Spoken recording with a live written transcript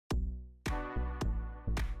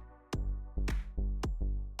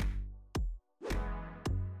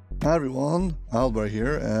Hi everyone, Aldbar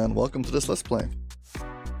here, and welcome to this Let's Play.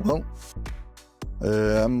 Well,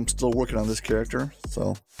 I'm still working on this character,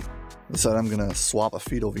 so I decided I'm gonna swap a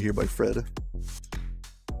feat over here by Fred.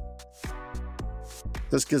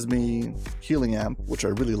 This gives me healing amp, which I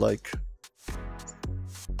really like.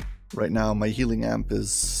 Right now my healing amp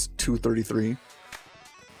is 233.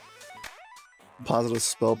 Positive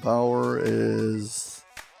spell power is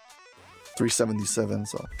 377,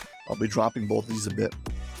 so I'll be dropping both of these a bit.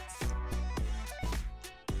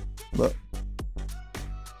 But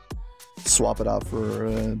swap it out for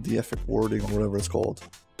deific warding or whatever it's called.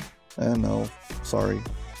 And no, sorry.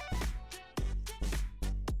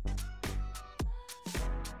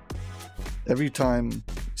 Every time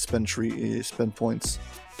you spend points,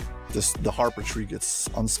 the Harper tree gets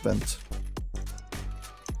unspent.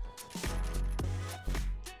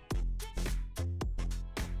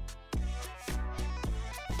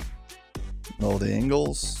 No, the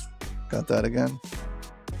angles. Got that again.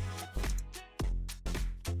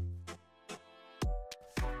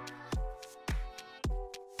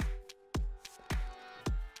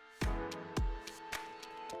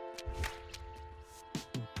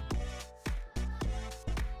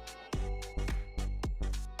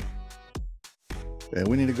 Okay,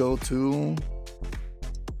 we need to go to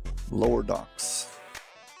lower docks.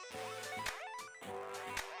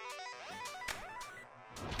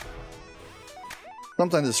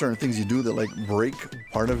 Sometimes there's certain things you do that like break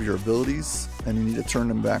part of your abilities and you need to turn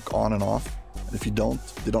them back on and off. And if you don't,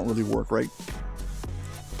 they don't really work right.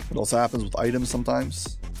 It also happens with items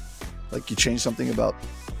sometimes. Like you change something about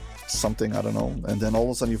something, I don't know, and then all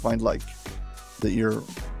of a sudden you find like that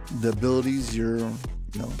the abilities,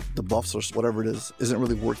 the buffs or whatever it is, isn't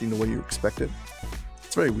really working the way you expected.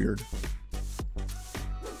 It's very weird.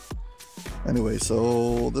 Anyway,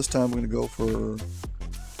 so this time we're gonna go for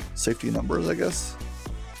safety in numbers, I guess.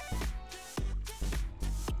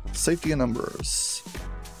 Safety in numbers.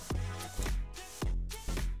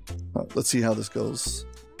 Let's see how this goes.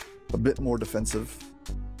 A bit more defensive.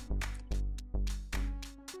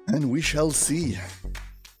 And we shall see.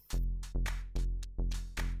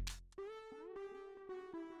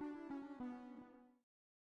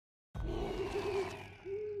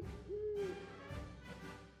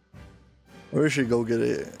 Or I should go get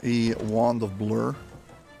a wand of blur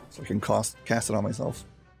so I can cast it on myself.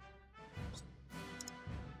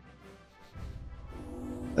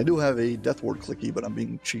 I do have a death ward clicky, but I'm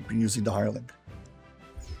being cheap and using the hireling.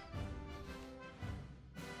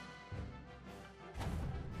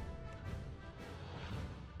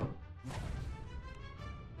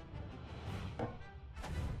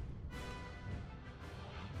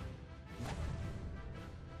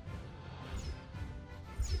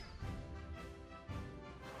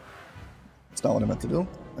 That's not what I meant to do.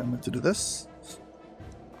 I meant to do this.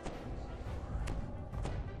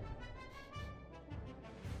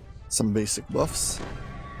 Some basic buffs.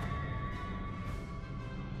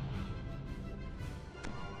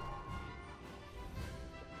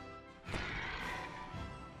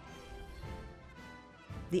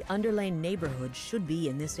 The Underlane neighborhood should be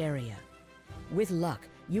in this area. With luck,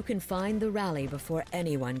 you can find the rally before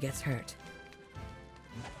anyone gets hurt.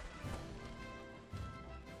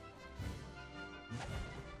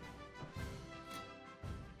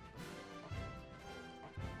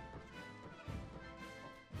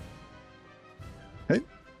 Hey.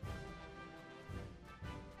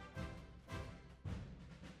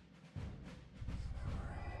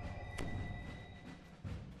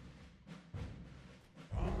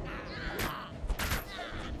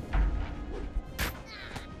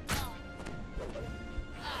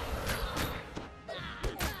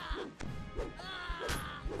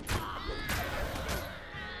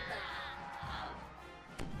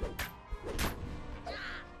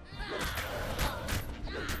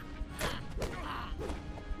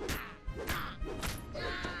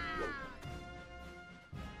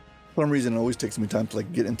 For some reason, it always takes me time to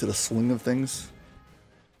like get into the swing of things.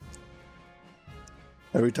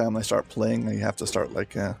 Every time I start playing, I have to start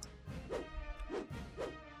like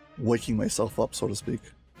waking myself up, so to speak.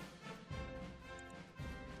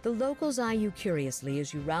 The locals eye you curiously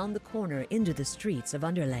as you round the corner into the streets of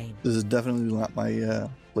Underlane. This is definitely not my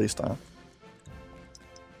playstyle.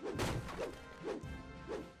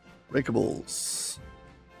 Breakables.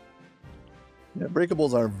 Yeah,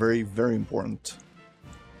 breakables are very, very important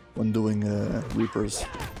when doing Reapers.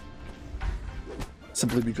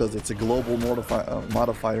 Simply because it's a global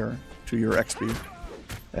modifier to your XP.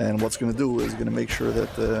 And what's going to do is going to make sure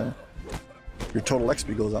that your total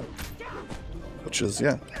XP goes up. Which is,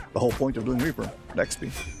 yeah, the whole point of doing Reaper, the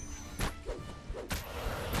XP.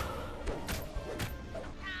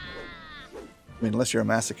 I mean, unless you're a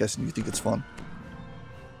masochist and you think it's fun.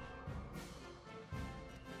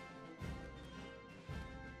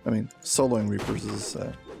 I mean, soloing Reapers is...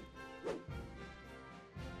 Are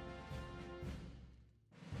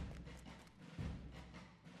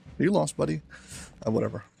you lost, buddy?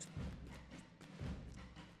 Whatever.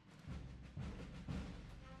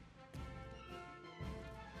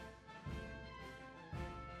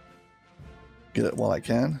 Get it while I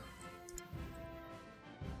can.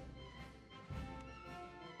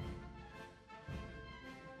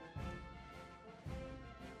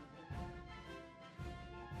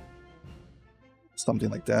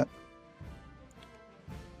 Something like that.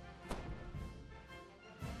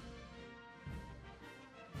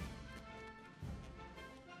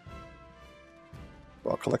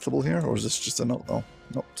 Well, collectible here, or is this just a note? Oh,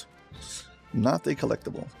 note. Not a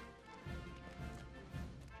collectible.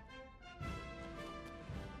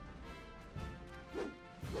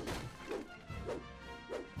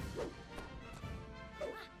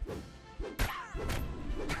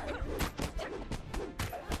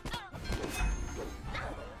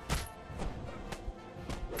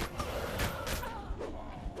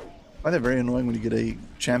 I find it very annoying when you get a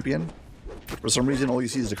champion. For some reason, all you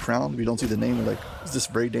see is the crown. If you don't see the name, you're like, is this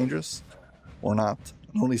very dangerous or not?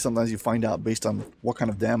 And only sometimes you find out based on what kind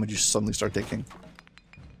of damage you suddenly start taking.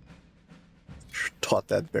 Taught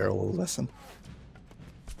that barrel a lesson.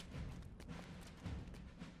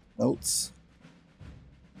 Notes.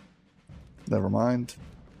 Never mind.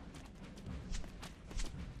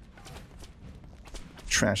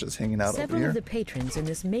 Trash is hanging out over here. Several of the patrons in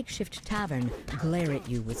this makeshift tavern glare at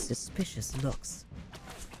you with suspicious looks.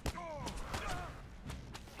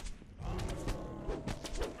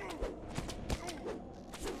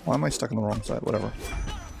 Why am I stuck on the wrong side? Whatever.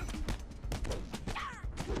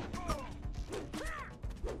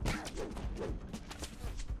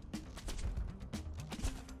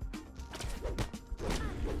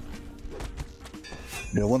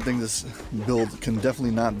 Yeah, one thing this build can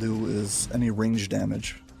definitely not do is any range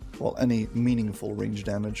damage. Well, any meaningful range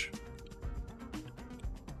damage.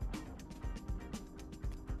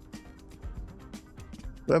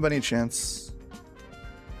 Do I have any chance?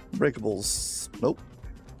 Breakables. Nope.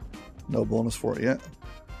 No bonus for it yet.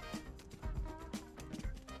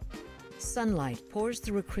 Sunlight pours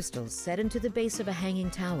through a crystal set into the base of a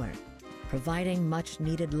hanging tower, providing much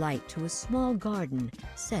needed light to a small garden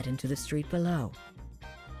set into the street below.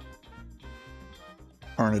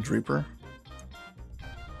 Carnage Reaper.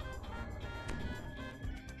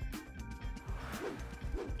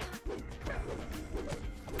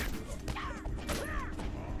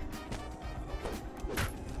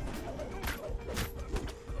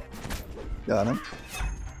 Got him.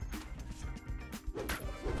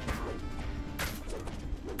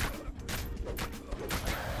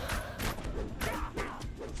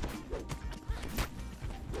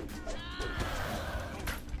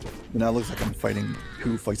 But now it looks like I'm fighting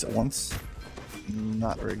 2 fights at once.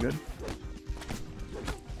 Not very good.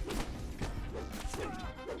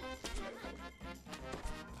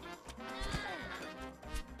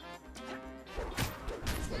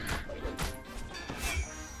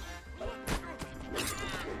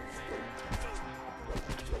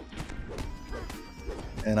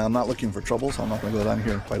 And I'm not looking for trouble, so I'm not going to go down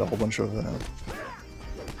here and fight a whole bunch of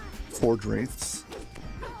Forge Wraiths.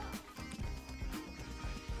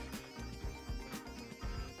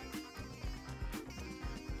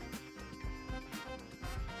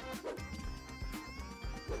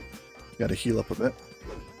 Got to heal up a bit.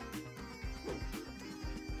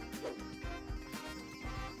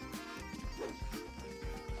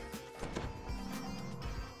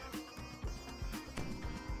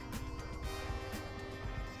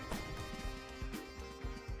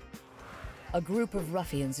 A group of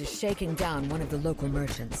ruffians is shaking down one of the local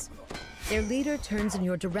merchants. Their leader turns in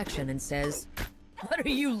your direction and says, "What are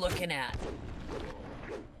you looking at?"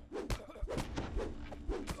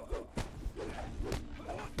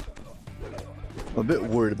 I'm a bit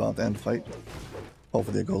worried about the end fight.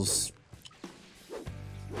 Hopefully it goes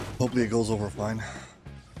over fine.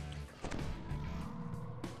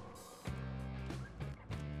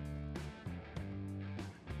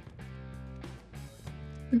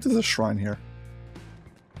 I think there's a shrine here.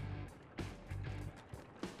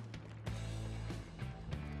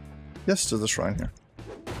 Yes, there's a shrine here.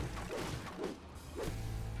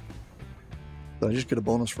 Did I just get a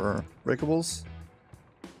bonus for breakables?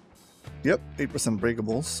 Yep, 8%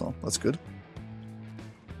 breakables, so that's good.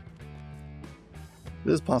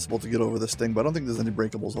 It is possible to get over this thing, but I don't think there's any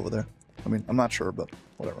breakables over there. I mean, I'm not sure, but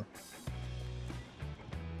whatever.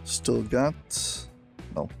 Still got...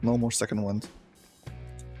 No more second wind.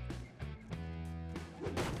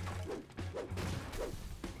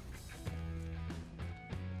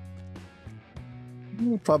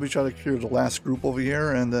 We'll probably try to clear the last group over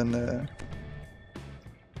here and then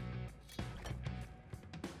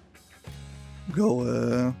go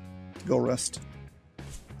rest.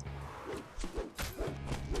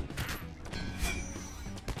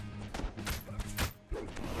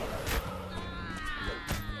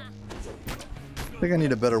 I think I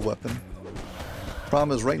need a better weapon.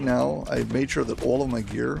 Problem is, right now I made sure that all of my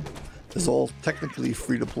gear is all technically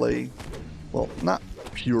free to play. Well, not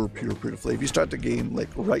pure free to play. If you start the game like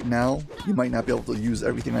right now, you might not be able to use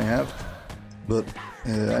everything I have. But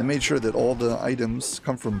I made sure that all the items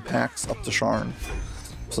come from packs up to Sharn.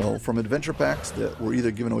 So from adventure packs that were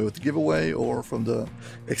either given away with the giveaway, or from the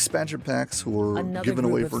expansion packs who were given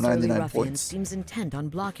away for 99 points. Seems intent on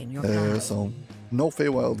blocking your path. So no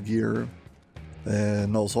Feywild gear,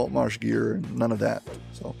 no Saltmarsh gear, none of that.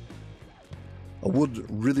 So I would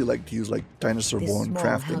really like to use like Dinosaur-born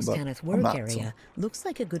crafting, but I'm not. Area looks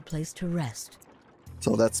like a good place to rest.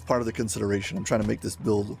 So that's part of the consideration. I'm trying to make this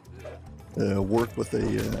build work with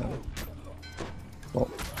a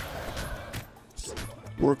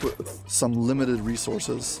work with some limited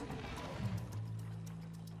resources.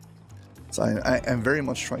 So I am very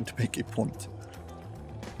much trying to make a point.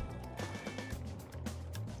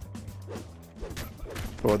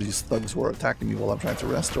 Or these thugs who are attacking me while I'm trying to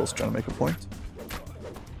rest, they're also trying to make a point.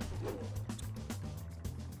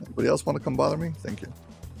 Anybody else want to come bother me? Thank you.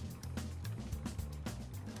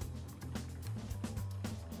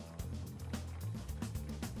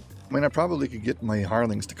 I mean, I probably could get my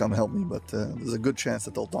hirelings to come help me, but there's a good chance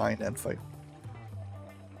that they'll die in the end fight.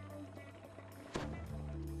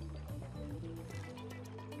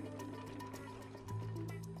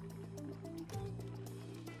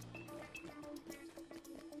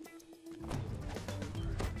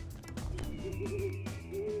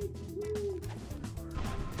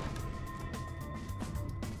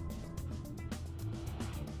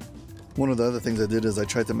 One of the other things I did is I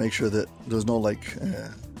tried to make sure that there's no like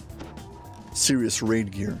serious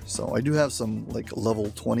raid gear. So I do have some like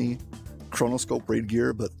level 20 chronoscope raid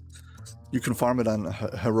gear, but you can farm it on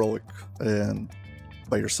heroic and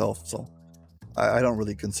by yourself. So I don't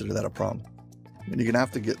really consider that a problem. I mean, you're gonna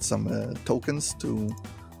have to get some tokens to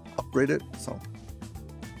upgrade it. So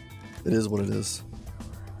it is what it is.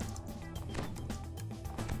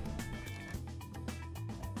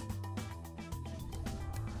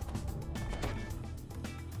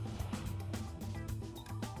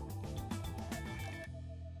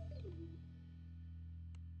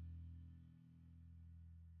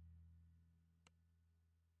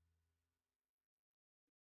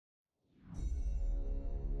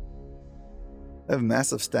 I have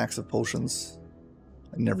massive stacks of potions.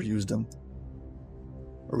 I never used them.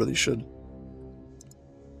 I really should.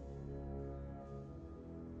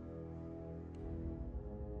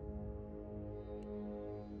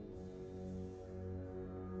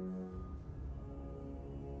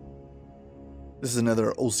 This is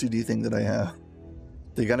another OCD thing that I have.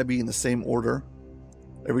 They gotta be in the same order.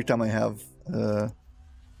 Every time I have, I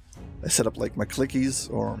set up like my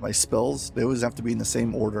clickies or my spells, they always have to be in the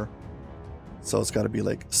same order. So it's got to be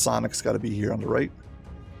like Sonic's got to be here on the right.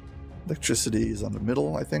 Electricity is on the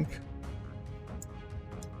middle, I think.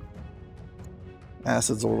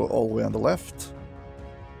 Acid's all the way on the left.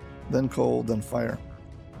 Then cold, then fire.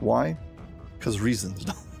 Why? Because reasons.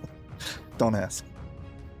 Don't ask.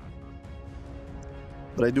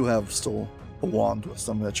 But I do have still a wand with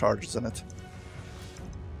some charges in it.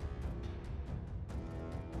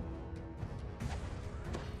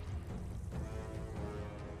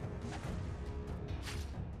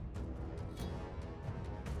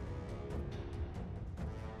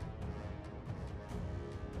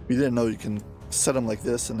 You didn't know you can set them like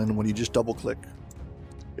this, and then when you just double click,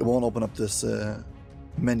 it won't open up this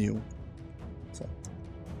menu. So.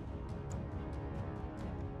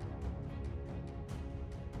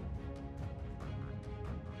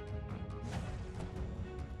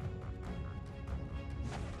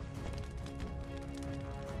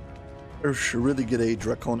 I should really get a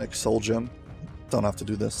Draconic Soul Gem. Don't have to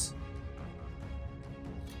do this.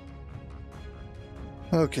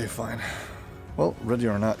 Okay, fine. Well, ready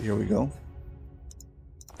or not, here we go.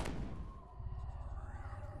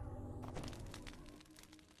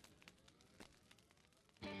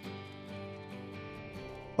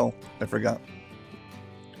 Oh, I forgot.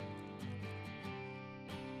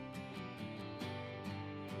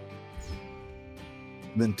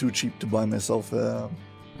 Been too cheap to buy myself a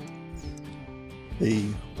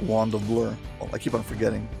Wand of Blur. Well, I keep on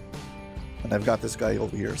forgetting. And I've got this guy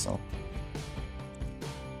over here, so...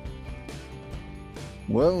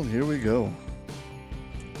 Well, here we go.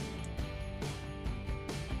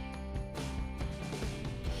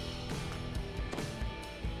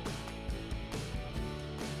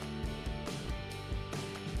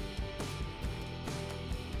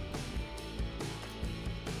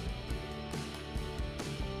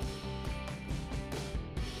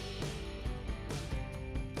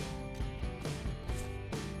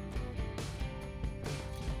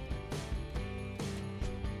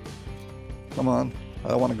 Come on. I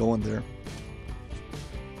don't want to go in there.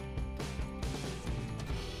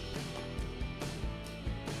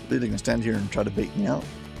 They can stand here and try to bait me out.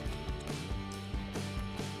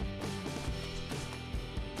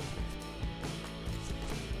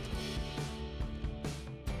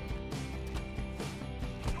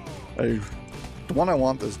 The one I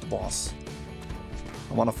want is the boss.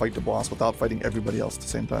 I want to fight the boss without fighting everybody else at the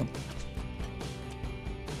same time.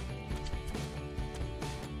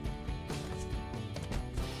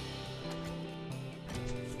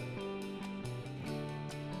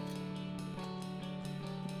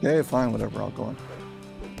 Yeah, fine, whatever, I'll go in.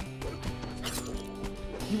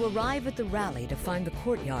 You arrive at the rally to find the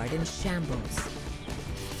courtyard in shambles.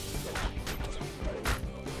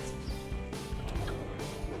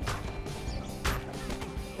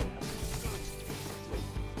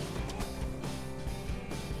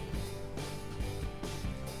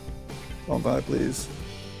 Don't die, please.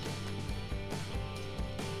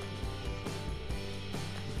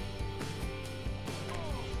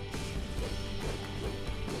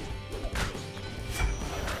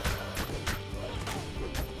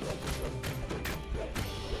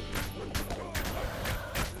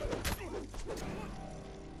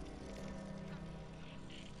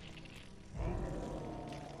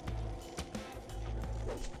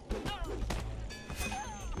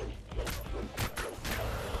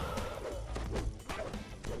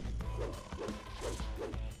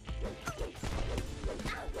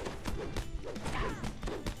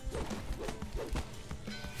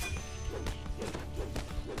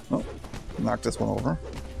 Knock this one over.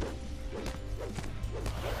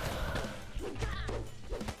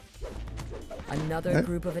 Another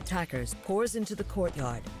group of attackers pours into the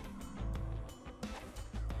courtyard.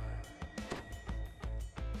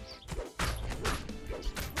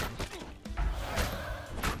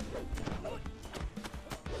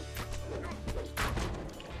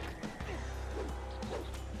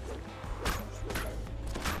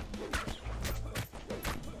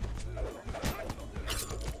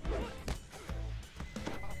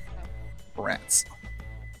 Rats.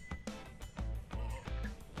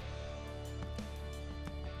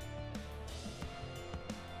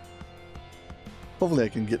 Hopefully I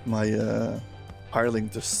can get my hireling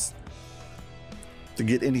to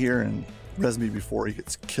get in here and res me before he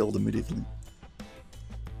gets killed immediately.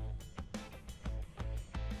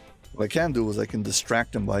 What I can do is I can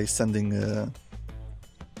distract him by sending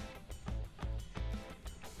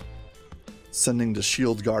sending the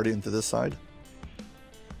shield guardian to this side.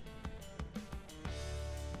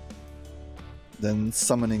 Then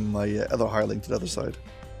summoning my other hireling to the other side.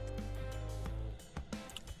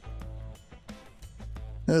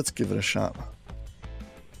 Let's give it a shot.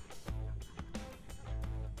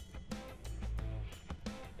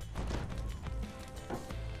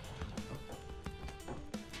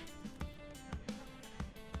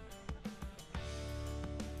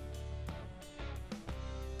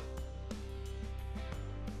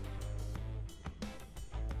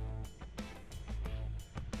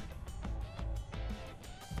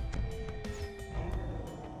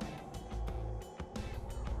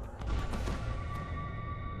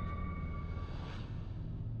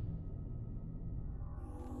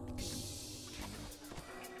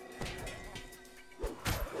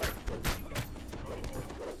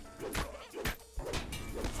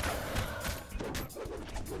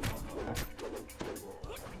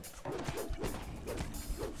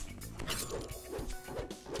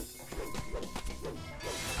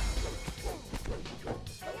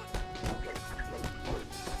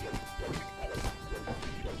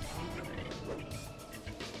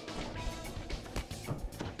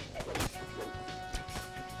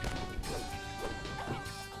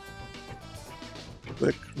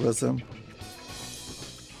 Quick, res him.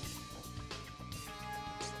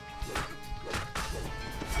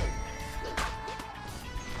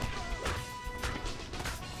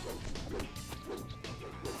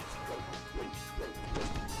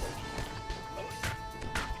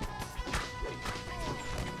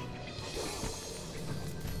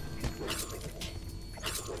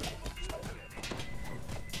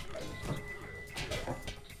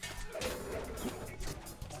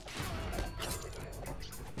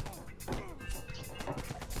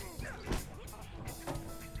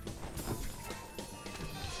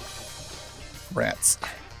 Rats.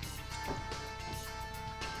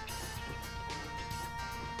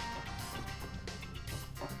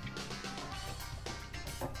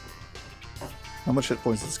 How much hit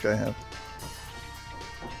points does this guy have?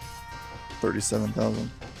 37,000.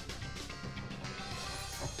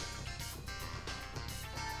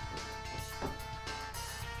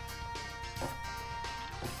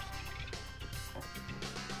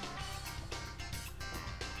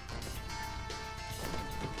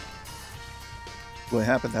 Do I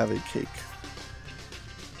happen to have a cake?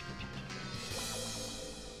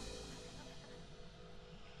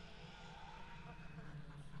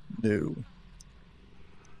 No.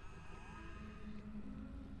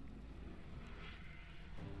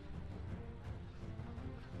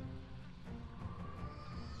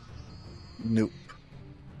 Nope.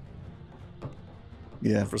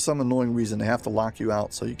 Yeah, for some annoying reason, they have to lock you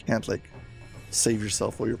out so you can't, like, save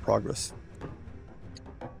yourself or your progress.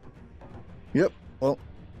 Yep, well,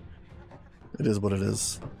 it is what it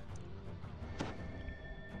is.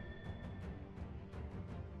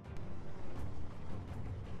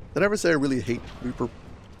 Did I ever say I really hate Reaper?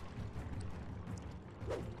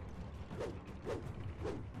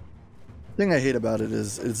 The thing I hate about it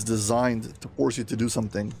is it's designed to force you to do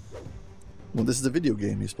something. Well, this is a video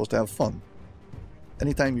game, you're supposed to have fun.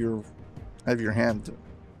 Anytime you have your hand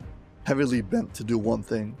heavily bent to do one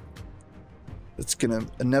thing, it's gonna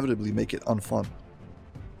inevitably make it unfun.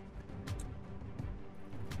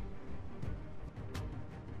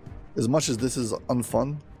 As much as this is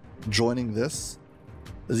unfun, joining this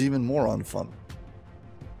is even more unfun.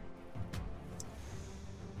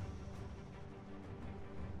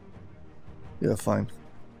 Yeah, fine.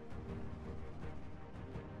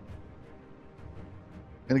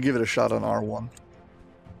 I'm gonna give it a shot on R1.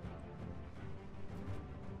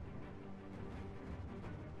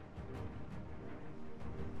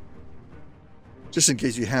 Just in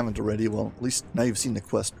case you haven't already, well, at least now you've seen the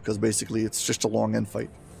quest, because basically it's just a long end fight.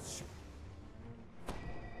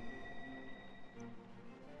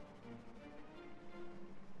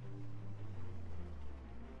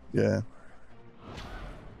 Yeah.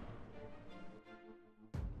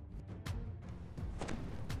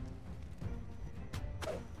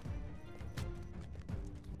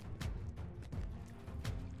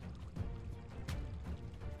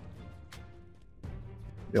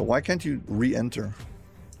 Yeah, why can't you re-enter?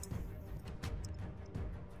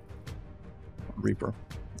 Reaper.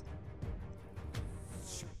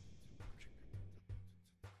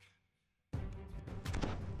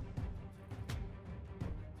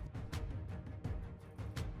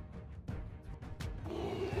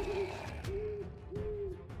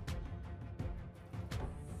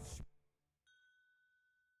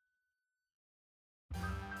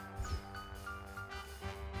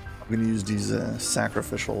 I'm gonna use these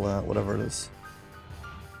sacrificial, whatever it is.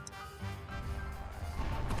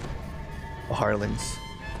 Hirelings.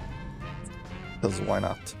 Because why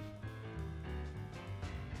not?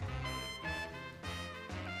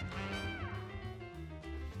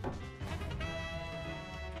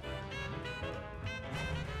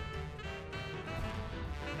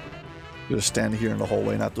 You're just standing here in the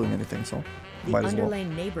hallway not doing anything, so might as well. The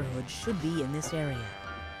Underlane neighborhood should be in this area.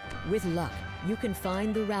 With luck, you can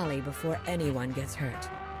find the rally before anyone gets hurt.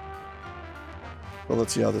 Well,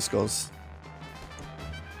 let's see how this goes.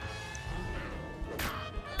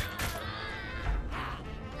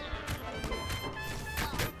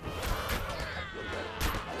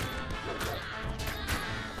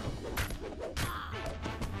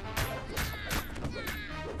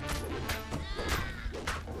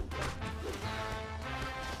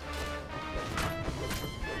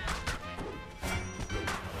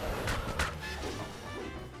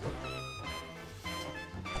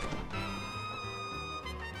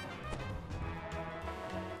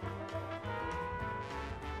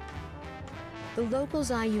 The locals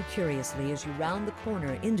eye you curiously as you round the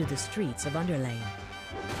corner into the streets of Underlane.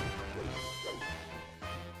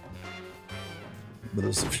 But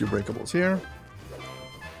there's a few breakables here.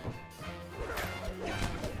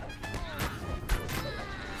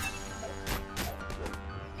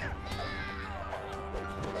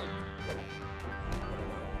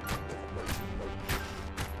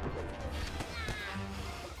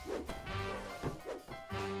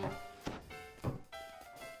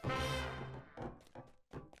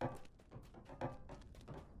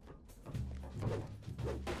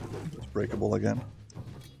 Breakable again.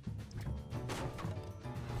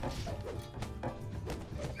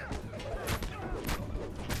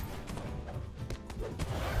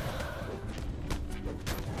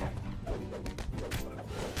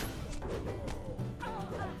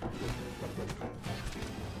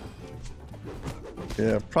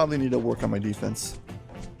 Yeah, probably need to work on my defense.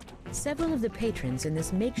 Several of the patrons in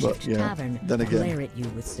this makeshift yeah, tavern then again, glare at you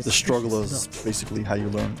with suspicious the struggle is looks. basically how you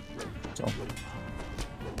learn. So.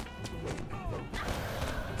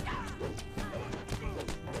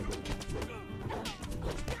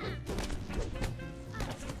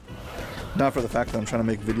 Not for the fact that I'm trying to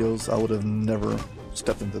make videos, I would have never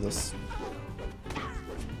stepped into this.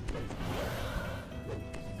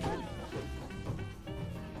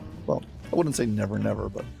 Well, I wouldn't say never, never,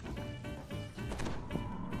 but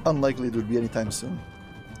unlikely it would be anytime soon.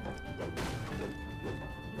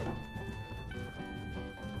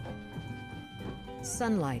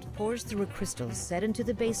 Sunlight pours through a crystal set into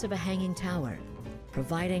the base of a hanging tower,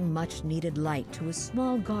 providing much needed light to a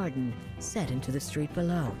small garden set into the street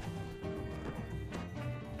below.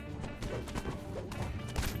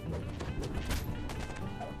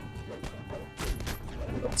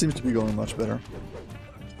 Seems to be going much better.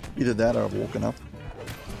 Either that or I've woken up.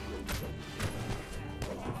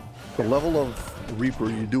 The level of Reaper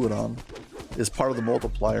you do it on is part of the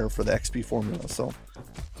multiplier for the XP formula, so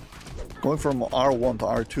going from R1 to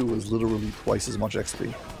R2 is literally twice as much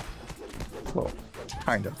XP. Well,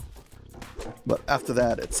 kind of. But after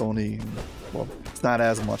that, it's only, well, it's not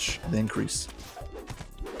as much an increase.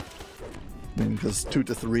 I mean, because 2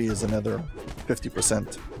 to 3 is another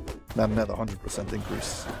 50%, not another 100%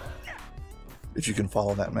 increase. If you can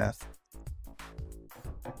follow that math.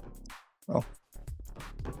 Oh.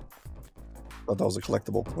 Thought that was a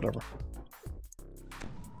collectible, whatever.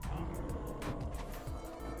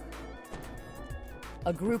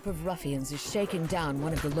 A group of ruffians is shaking down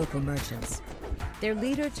one of the local merchants. Their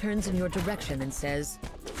leader turns in your direction and says,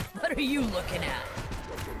 "What are you looking at?"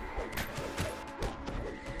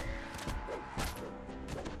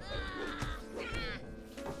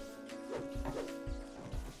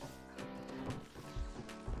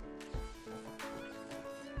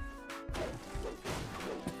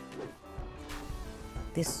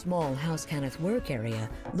 This small house Kenneth work area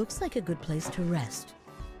looks like a good place to rest.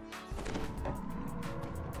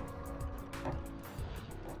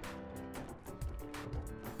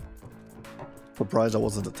 Surprised I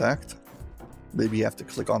wasn't attacked. Maybe you have to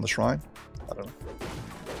click on the shrine. I don't know.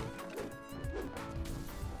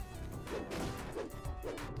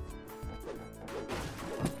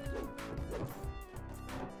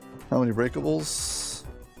 How many breakables?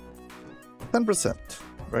 10%.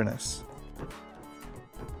 Very nice.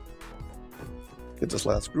 Get this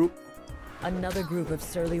last group. Another group of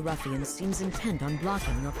surly ruffians seems intent on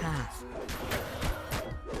blocking your path.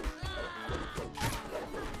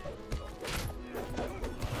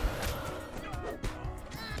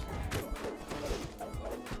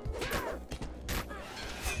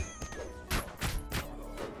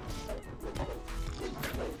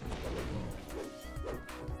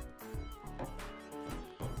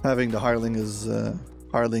 Having the hirelings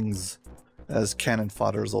as cannon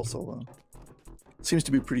fodder is also seems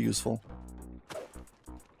to be pretty useful.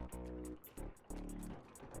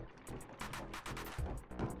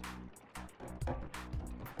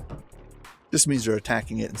 This means you're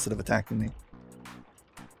attacking it instead of attacking me.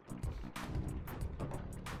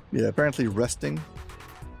 Yeah, apparently resting,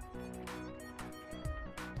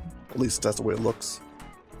 at least that's the way it looks,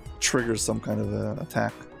 triggers some kind of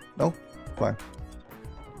attack. No? Fine.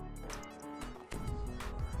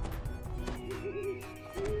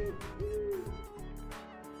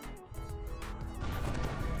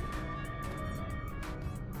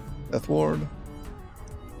 Death Ward.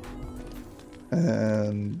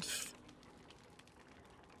 And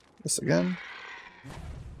this again.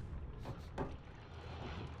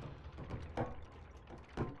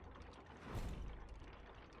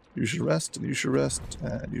 You should rest, and you should rest,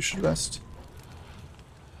 and you should rest.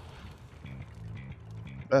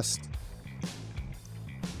 Rest.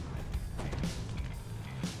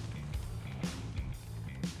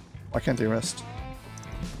 Why can't they rest?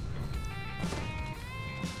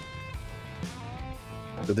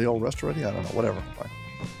 Did they all rest already? I don't know. Whatever. Fine.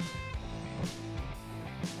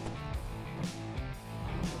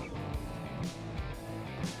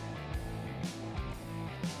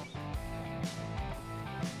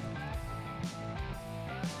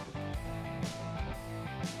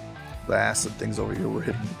 The acid things over here were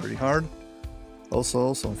hitting me pretty hard.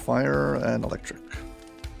 Also, some fire and electric.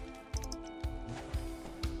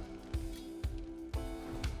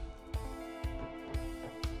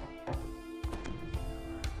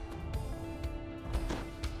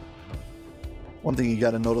 One thing you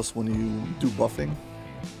gotta notice when you do buffing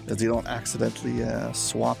is you don't accidentally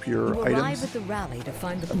swap your you items. You arrive at the rally to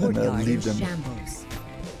find the and courtyard then, leave in them. shambles.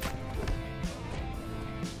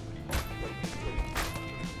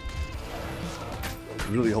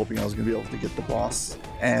 Really hoping I was gonna be able to get the boss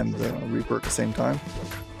and the Reaper at the same time.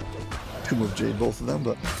 Tomb of Jade, both of them,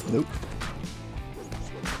 but nope.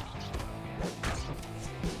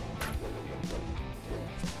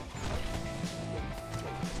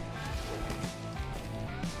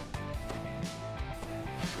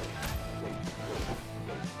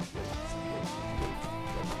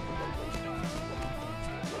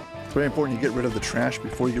 It's very important you get rid of the trash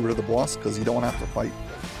before you get rid of the boss, because you don't have to fight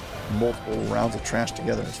multiple rounds of trash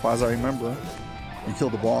together. As far as I remember, you kill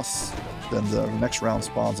the boss, then the next round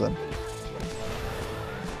spawns in.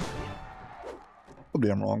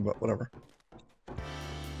 Probably I'm wrong, but whatever.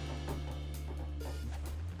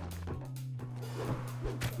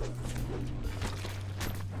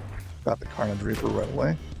 Got the Carnage Reaper right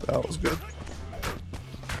away. That was good.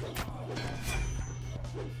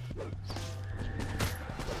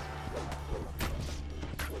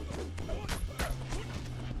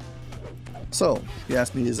 So, he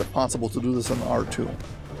asked me, is it possible to do this on R2?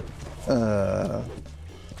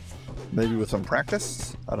 Maybe with some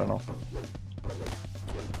practice? I don't know.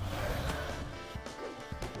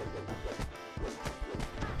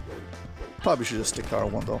 Probably should just stick to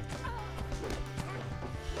R1 though.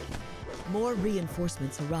 More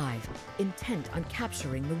reinforcements arrive, intent on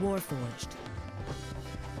capturing the Warforged.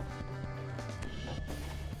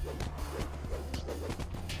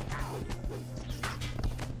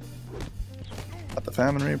 Got the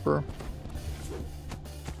Famine Reaper.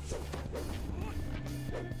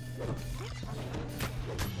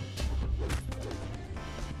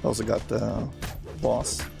 Also got the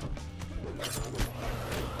boss.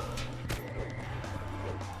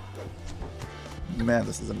 Man,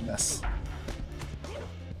 this is a mess.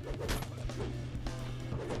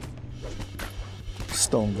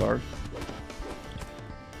 Stone Guard.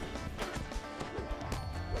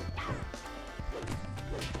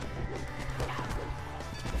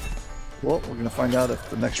 Well, we're gonna find out if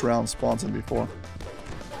the next round spawns in before.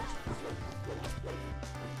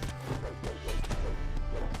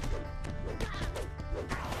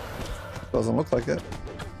 Doesn't look like it.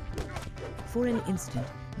 For an instant,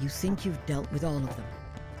 you think you've dealt with all of them.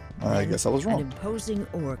 I guess I was wrong. An imposing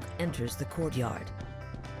orc enters the courtyard.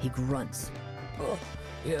 He grunts. Oh,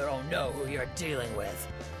 you don't know who you're dealing with.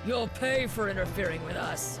 You'll pay for interfering with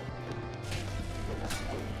us.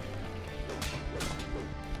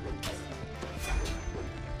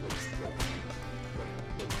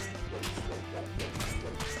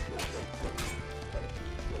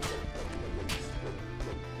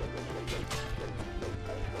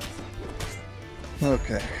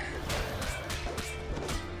 Okay.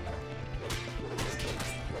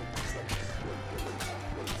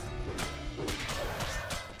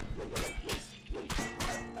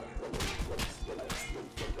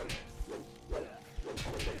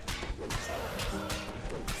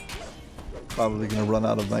 Probably gonna run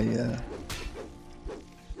out of my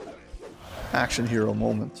action hero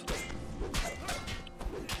moment.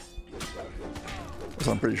 Because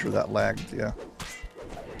I'm pretty sure that lagged, yeah.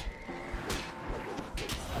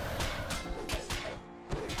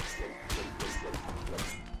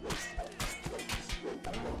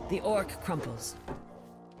 The orc crumples.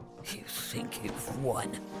 You think you've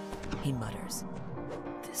won? He mutters.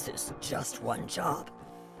 This is just one job.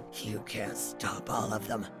 You can't stop all of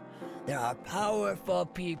them. There are powerful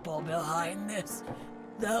people behind this.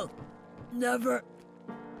 They'll never...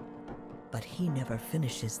 But he never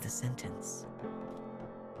finishes the sentence.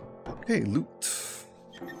 Okay, loot.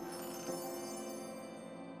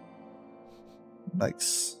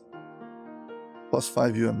 Nice. Plus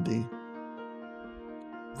 5 UMD.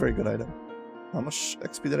 Very good item. How much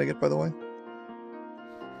XP did I get, by the way?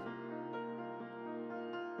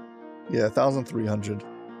 Yeah, 1,300.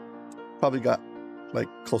 Probably got like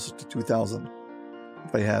closer to 2,000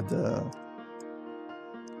 if I had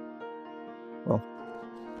well,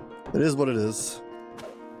 it is what it is.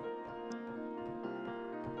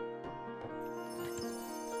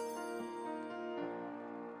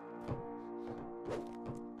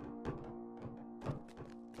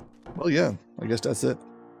 Well, yeah, I guess that's it.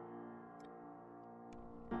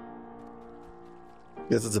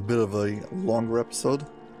 Guess it's a bit of a longer episode.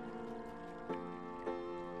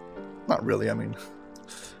 Not really, I mean.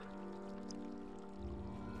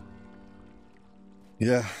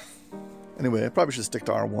 Yeah. Anyway, I probably should stick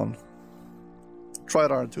to R1. Try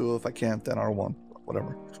it R2. If I can't, then R1.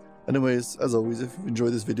 Whatever. Anyways, as always, if you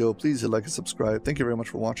enjoyed this video, please hit like and subscribe. Thank you very much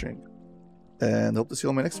for watching. And hope to see you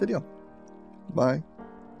on my next video. Bye.